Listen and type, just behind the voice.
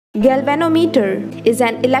Galvanometer is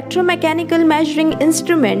an electromechanical measuring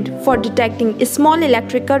instrument for detecting small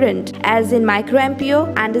electric current, as in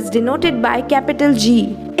microampere, and is denoted by capital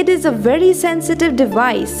G. It is a very sensitive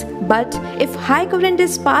device, but if high current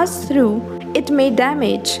is passed through, it may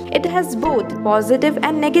damage. It has both positive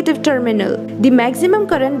and negative terminal. The maximum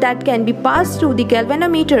current that can be passed through the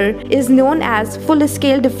galvanometer is known as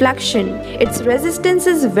full-scale deflection. Its resistance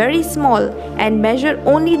is very small and measure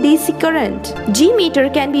only DC current. G-meter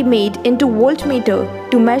can be made into voltmeter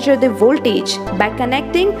to measure the voltage by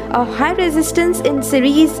connecting a high resistance in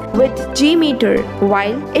series with G-meter,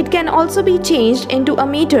 while it can also be changed into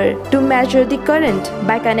ammeter to measure the current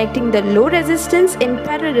by connecting the low resistance in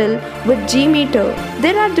parallel with G-meter.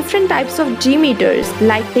 There are different types of G-meters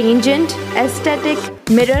like tangent, astatic,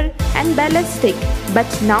 mirror and ballistic,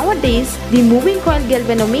 but nowadays the moving coil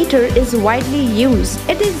galvanometer is widely used.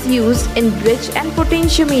 It is used in bridge and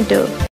potentiometer.